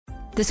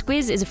The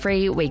Squiz is a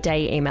free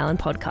weekday email and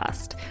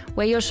podcast.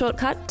 We're your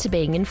shortcut to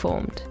being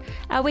informed.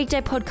 Our weekday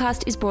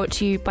podcast is brought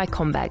to you by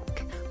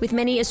CommBank. With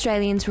many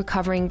Australians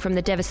recovering from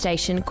the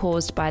devastation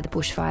caused by the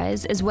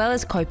bushfires, as well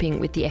as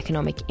coping with the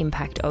economic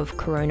impact of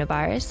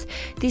coronavirus,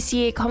 this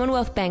year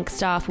Commonwealth Bank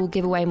staff will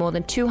give away more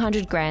than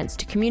 200 grants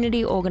to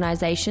community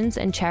organisations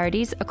and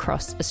charities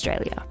across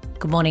Australia.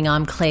 Good morning,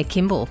 I'm Claire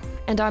Kimball.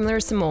 And I'm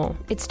Larissa Moore.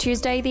 It's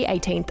Tuesday the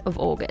 18th of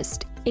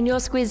August. In your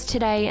Squiz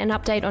today, an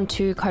update on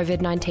 2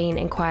 Covid-19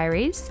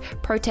 inquiries,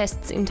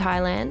 protests in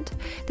Thailand,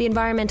 the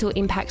environmental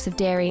impacts of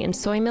dairy and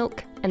soy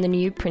milk, and the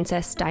new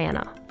Princess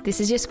Diana. This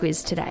is your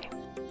Squiz today.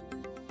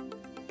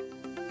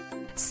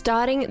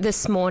 Starting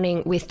this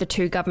morning with the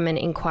 2 government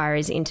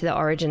inquiries into the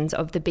origins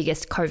of the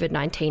biggest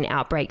COVID-19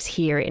 outbreaks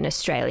here in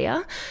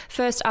Australia.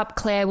 First up,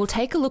 Claire, we'll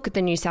take a look at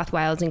the New South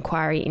Wales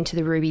inquiry into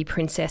the Ruby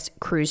Princess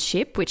cruise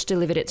ship, which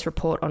delivered its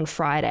report on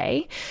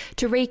Friday.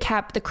 To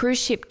recap, the cruise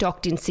ship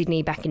docked in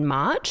Sydney back in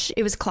March.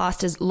 It was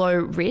classed as low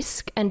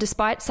risk, and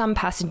despite some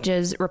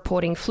passengers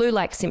reporting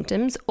flu-like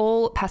symptoms,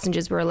 all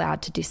passengers were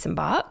allowed to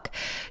disembark.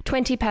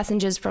 20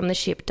 passengers from the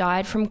ship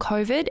died from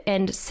COVID,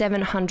 and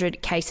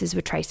 700 cases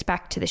were traced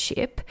back to the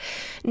ship.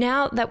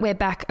 Now that we're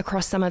back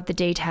across some of the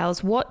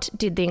details, what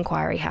did the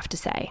inquiry have to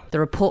say? The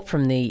report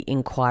from the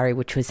inquiry,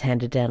 which was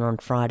handed down on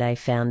Friday,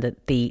 found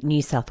that the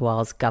New South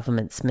Wales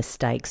government's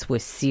mistakes were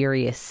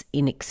serious,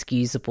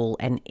 inexcusable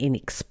and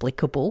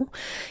inexplicable.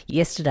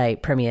 Yesterday,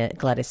 Premier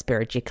Gladys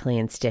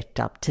Berejiklian stepped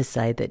up to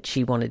say that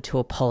she wanted to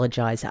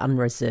apologise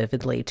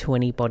unreservedly to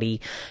anybody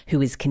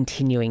who is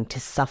continuing to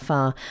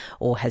suffer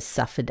or has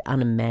suffered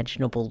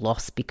unimaginable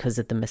loss because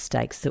of the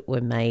mistakes that were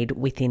made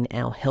within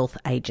our health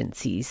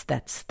agencies.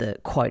 That's the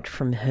quote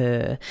from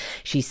her.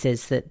 She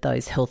says that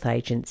those health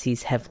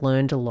agencies have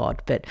learned a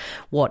lot, but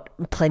what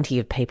plenty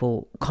of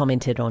people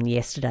commented on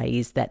yesterday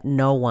is that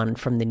no one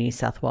from the New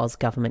South Wales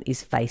government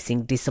is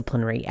facing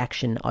disciplinary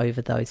action over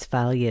those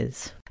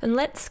failures. And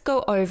let's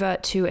go over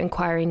to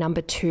inquiry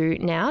number 2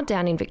 now,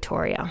 down in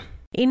Victoria.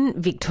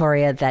 In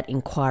Victoria, that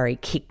inquiry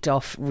kicked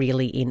off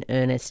really in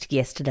earnest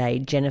yesterday.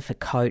 Jennifer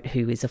Coate,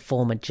 who is a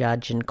former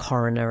judge and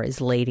coroner, is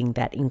leading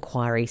that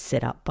inquiry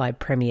set up by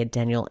Premier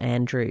Daniel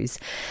Andrews.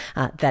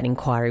 That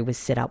inquiry was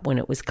set up when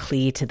it was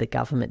clear to the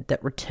government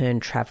that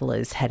returned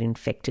travellers had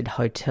infected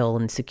hotel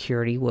and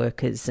security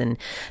workers, and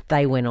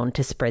they went on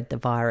to spread the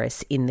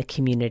virus in the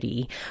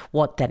community.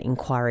 What that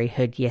inquiry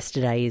heard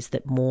yesterday is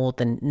that more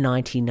than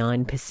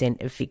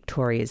 99% of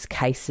Victoria's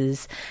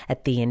cases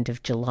at the end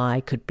of July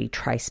could be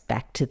traced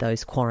back to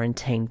those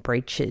quarantine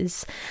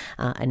breaches.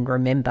 And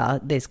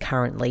remember, there's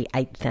currently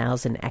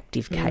 8,000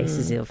 active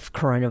cases of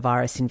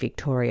coronavirus in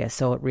Victoria,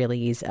 so it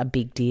really is a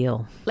big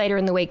deal. Later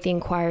in the week, the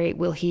inquiry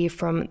will hear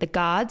from the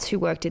guards who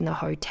worked in the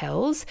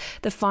hotels.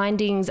 The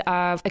findings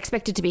are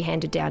expected to be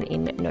handed down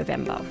in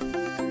November.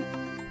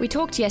 We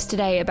talked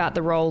yesterday about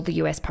the role the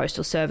US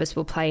Postal Service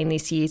will play in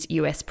this year's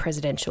US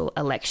presidential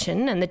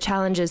election and the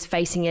challenges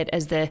facing it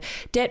as the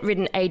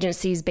debt-ridden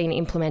agency's been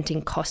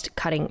implementing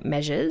cost-cutting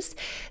measures.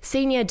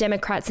 Senior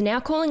Democrats are now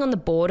calling on the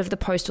board of the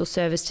Postal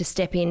Service to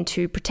step in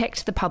to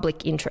protect the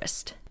public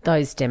interest.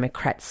 Those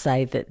Democrats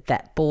say that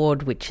that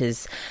board, which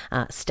is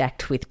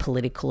stacked with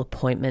political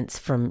appointments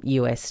from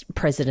US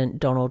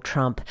President Donald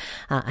Trump,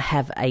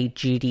 have a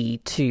duty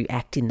to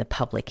act in the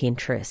public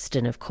interest.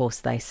 And of course,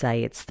 they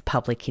say it's the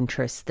public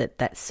interest that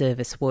that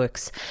service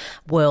works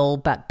well,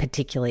 but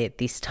particularly at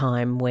this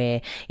time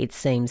where it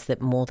seems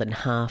that more than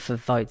half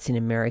of votes in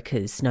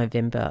America's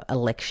November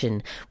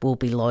election will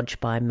be lodged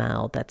by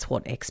mail. That's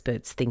what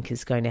experts think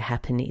is going to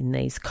happen in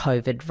these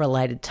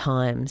COVID-related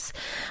times.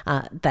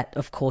 That,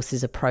 of course,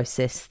 is a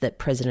process that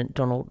President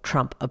Donald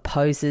Trump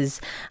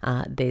opposes.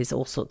 There's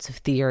all sorts of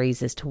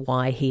theories as to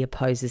why he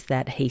opposes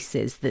that. He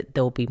says that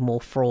there'll be more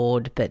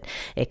fraud, but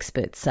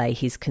experts say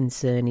his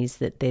concern is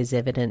that there's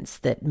evidence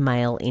that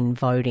mail-in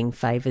voting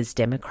favours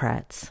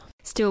Democrats.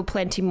 Still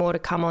plenty more to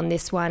come on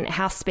this one.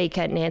 House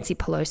Speaker Nancy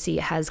Pelosi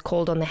has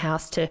called on the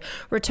House to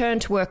return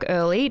to work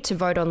early to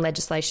vote on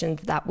legislation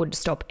that would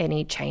stop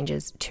any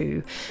changes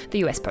to the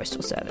US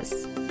Postal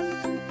Service.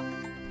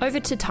 Over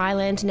to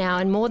Thailand now,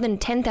 and more than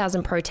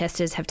 10,000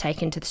 protesters have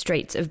taken to the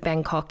streets of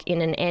Bangkok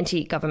in an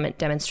anti-government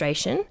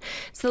demonstration.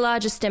 It's the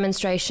largest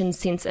demonstration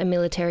since a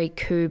military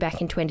coup back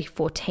in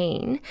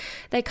 2014.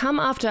 They come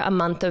after a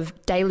month of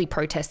daily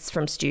protests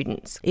from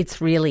students.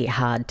 It's really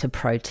hard to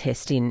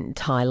protest in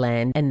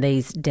Thailand, and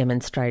these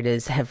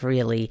demonstrators have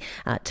really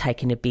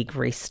taken a big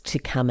risk to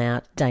come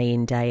out day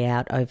in, day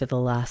out over the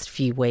last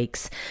few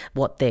weeks.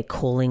 What they're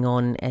calling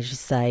on, as you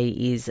say,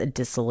 is a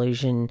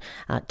dissolution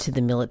to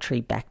the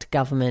military-backed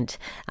government.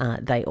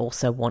 They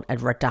also want a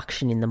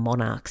reduction in the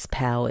monarch's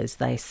powers.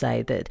 They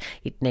say that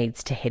it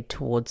needs to head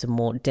towards a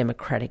more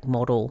democratic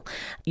model.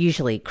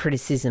 Usually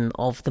criticism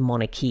of the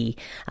monarchy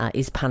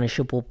is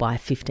punishable by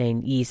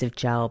 15 years of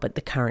jail, but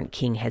the current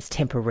king has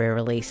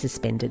temporarily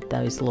suspended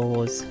those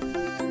laws.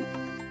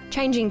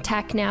 Changing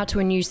tack now to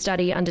a new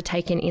study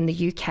undertaken in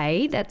the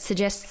UK that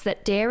suggests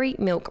that dairy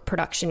milk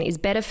production is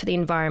better for the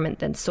environment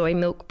than soy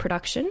milk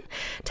production.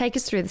 Take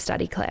us through the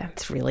study, Claire.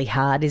 It's really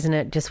hard, isn't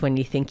it? Just when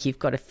you think you've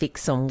got a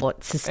fix on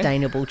what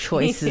sustainable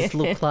choices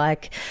look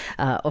like.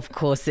 Of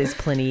course, there's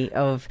plenty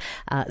of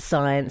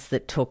science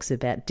that talks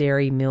about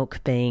dairy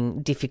milk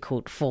being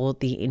difficult for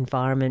the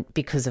environment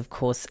because, of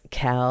course,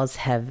 cows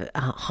have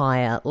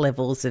higher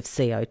levels of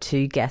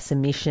CO2 gas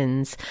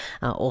emissions,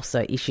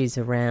 also issues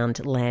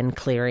around land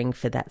clearing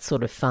for that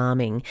sort of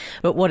farming.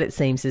 But what it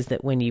seems is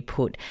that when you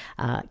put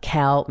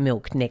cow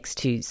milk next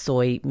to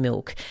soy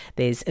milk,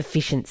 there's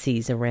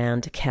efficiencies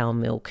around cow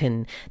milk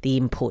and the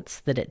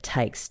inputs that it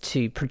takes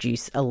to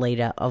produce a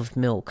litre of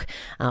milk.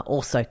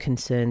 Also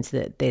concerns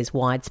that there's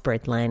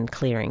widespread land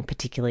clearing,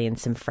 particularly in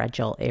some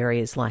fragile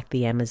areas like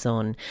the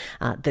Amazon,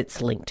 that's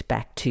linked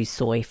back to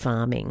soy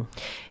farming.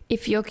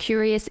 If you're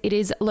curious, it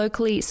is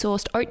locally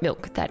sourced oat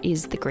milk that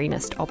is the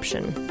greenest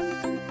option.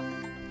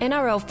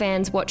 NRL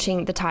fans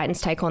watching the Titans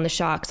take on the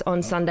Sharks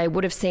on Sunday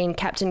would have seen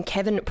Captain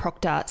Kevin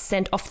Proctor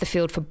sent off the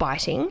field for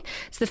biting.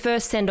 It's the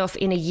first send-off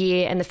in a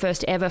year and the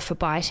first ever for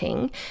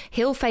biting.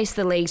 He'll face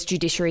the league's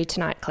judiciary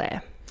tonight,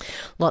 Claire.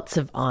 Lots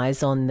of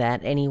eyes on that.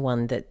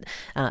 Anyone that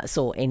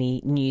saw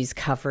any news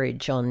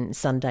coverage on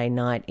Sunday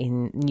night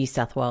in New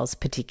South Wales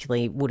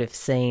particularly would have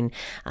seen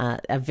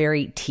a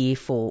very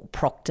tearful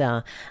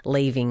Proctor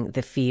leaving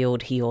the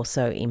field. He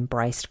also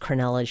embraced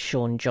Cronulla's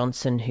Shaun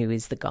Johnson, who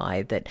is the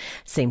guy that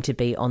seemed to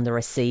be on the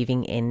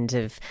receiving end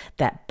of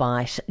that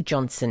bite.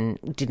 Johnson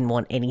didn't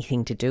want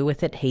anything to do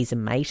with it. He's a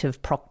mate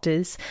of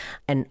Proctor's,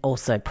 and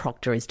also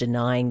Proctor is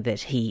denying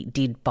that he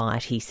did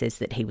bite. He says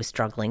that he was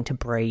struggling to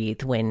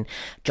breathe when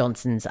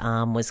Johnson's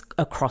arm was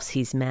across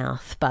his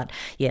mouth. But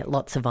yeah,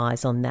 lots of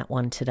eyes on that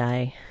one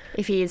today.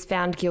 If he is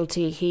found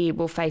guilty, he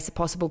will face a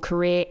possible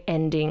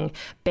career-ending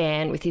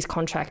ban with his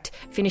contract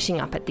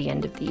finishing up at the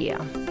end of the year.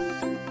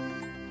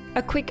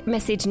 A quick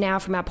message now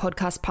from our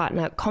podcast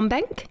partner,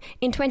 CommBank.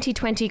 In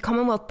 2020,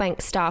 Commonwealth Bank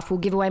staff will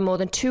give away more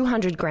than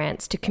 200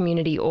 grants to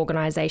community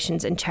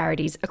organisations and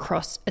charities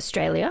across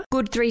Australia.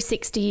 Good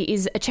 360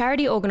 is a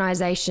charity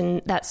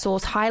organisation that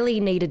source highly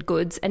needed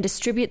goods and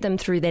distribute them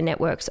through their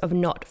networks of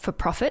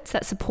not-for-profits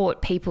that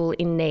support people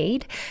in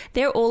need.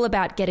 They're all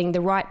about getting the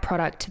right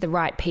product to the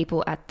right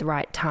people at the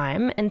right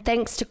time. And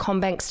thanks to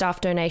CommBank staff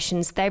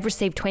donations, they've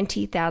received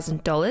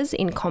 $20,000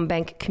 in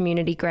CommBank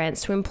community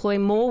grants to employ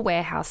more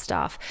warehouse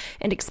staff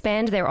and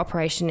expand their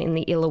operation in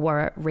the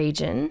Illawarra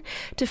region.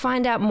 To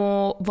find out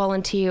more,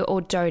 volunteer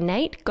or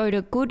donate, go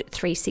to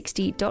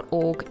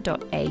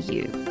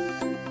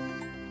good360.org.au.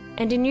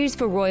 And in news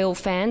for royal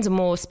fans, or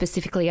more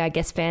specifically, I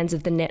guess, fans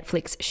of the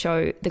Netflix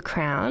show The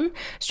Crown,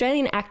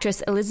 Australian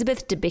actress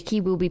Elizabeth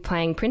Debicki will be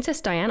playing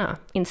Princess Diana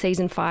in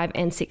season 5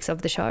 and 6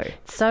 of the show.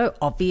 So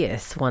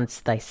obvious once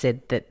they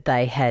said that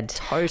they had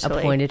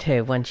appointed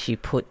her. Once you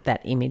put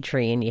that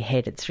imagery in your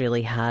head, it's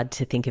really hard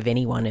to think of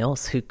anyone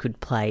else who could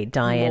play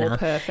Diana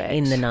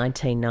in the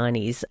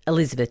 1990s.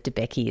 Elizabeth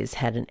Debicki has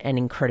had an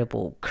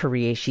incredible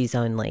career. She's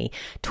only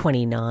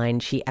 29.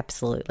 She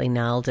absolutely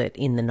nailed it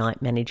in The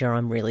Night Manager.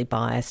 I'm really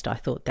biased. I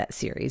thought that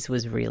series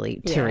was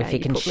really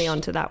terrific. You put me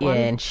onto that one.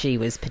 Yeah, and she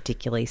was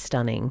particularly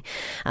stunning.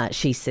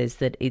 She says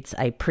that it's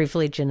a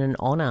privilege and an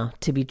honour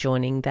to be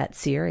joining that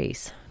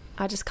series.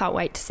 I just can't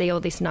wait to see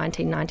all this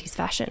 1990s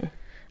fashion.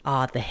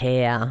 Oh, the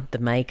hair, the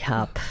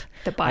makeup.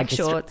 The bike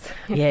shorts.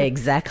 Yeah,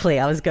 exactly.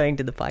 I was going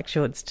to the bike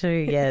shorts too.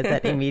 Yeah,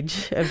 that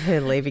image of her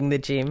leaving the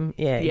gym.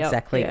 Yeah,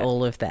 exactly. Yeah.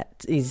 All of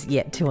that is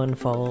yet to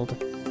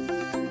unfold.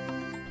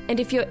 And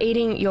if you're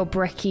eating your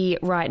brekkie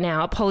right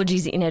now,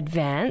 apologies in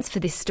advance for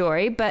this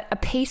story, but a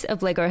piece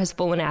of Lego has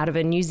fallen out of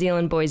a New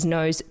Zealand boy's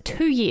nose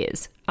 2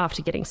 years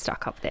after getting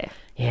stuck up there.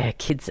 Yeah,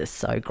 kids are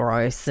so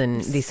gross,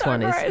 and this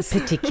one is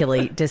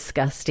particularly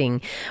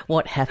disgusting.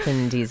 What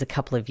happened is a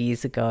couple of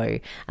years ago,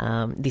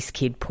 this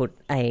kid put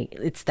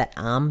it's that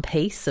arm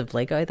piece of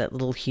Lego, that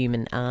little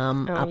human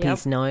arm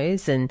his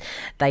nose, and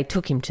they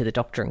took him to the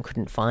doctor and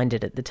couldn't find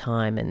it at the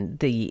time, and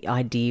the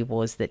idea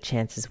was that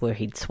chances were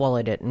he'd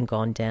swallowed it and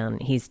gone down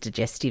his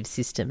digestive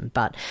system.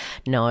 But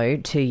no,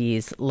 2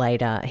 years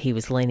later, he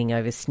was leaning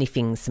over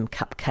sniffing some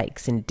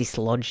cupcakes and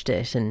dislodged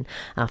it, and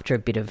after a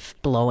bit of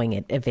blowing,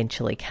 it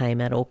eventually came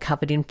out all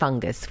covered in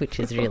fungus, which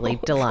is really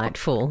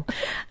delightful.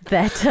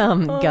 That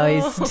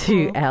goes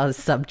to our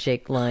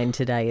subject line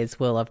today as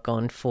well. I've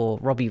gone for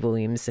Robbie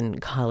Williams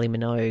and Kylie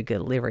Minogue, a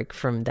lyric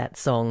from that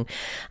song,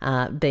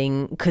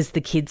 being because the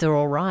kids are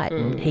all right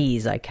and he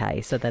is okay,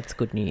 so that's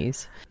good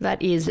news.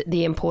 That is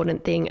the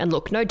important thing. And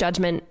look, no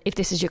judgment. If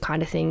this is your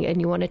kind of thing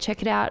and you want to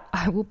check it out,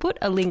 I will put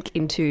a link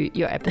into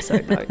your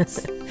episode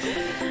notes.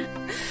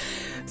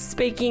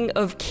 Speaking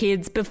of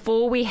kids,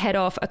 before we head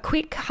off, a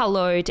quick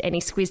hello to any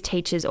Squiz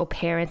teachers or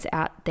parents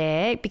out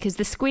there, because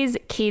the Squiz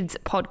Kids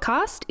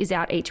podcast is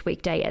out each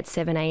weekday at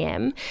 7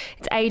 a.m.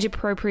 It's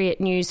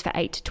age-appropriate news for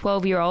 8 to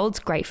 12-year-olds,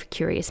 great for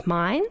curious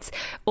minds,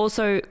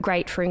 also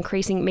great for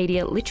increasing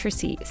media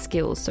literacy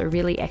skills, so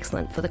really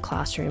excellent for the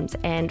classrooms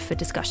and for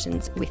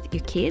discussions with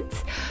your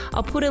kids.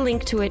 I'll put a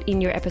link to it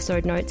in your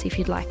episode notes if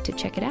you'd like to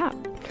check it out.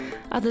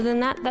 Other than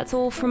that, that's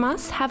all from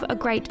us. Have a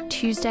great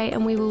Tuesday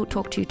and we will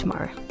talk to you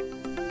tomorrow.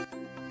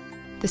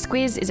 The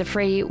Squiz is a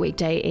free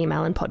weekday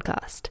email and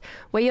podcast.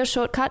 We're your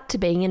shortcut to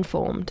being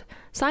informed.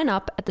 Sign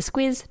up at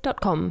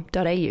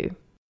thesquiz.com.au.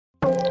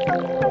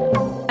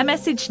 A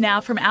message now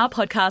from our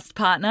podcast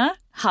partner,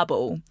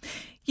 Hubble.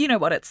 You know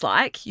what it's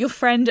like. Your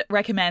friend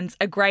recommends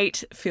a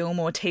great film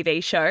or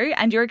TV show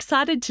and you're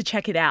excited to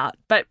check it out,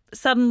 but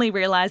suddenly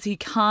realise you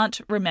can't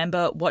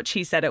remember what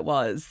she said it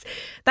was.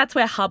 That's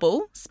where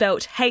Hubble,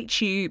 spelt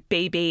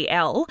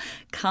HUBBL,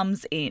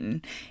 comes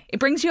in. It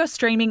brings your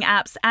streaming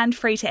apps and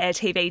free-to-air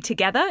TV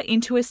together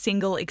into a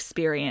single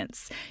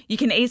experience. You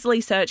can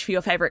easily search for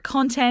your favourite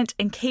content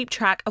and keep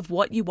track of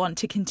what you want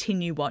to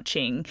continue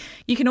watching.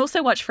 You can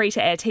also watch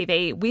free-to-air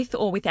TV with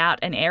or without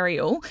an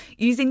aerial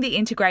using the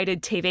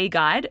integrated TV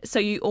guide so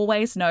you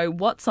always know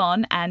what's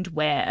on and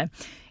where.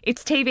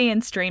 It's TV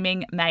and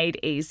streaming made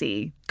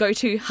easy. Go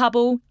to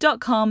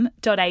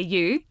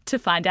hubble.com.au to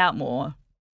find out more.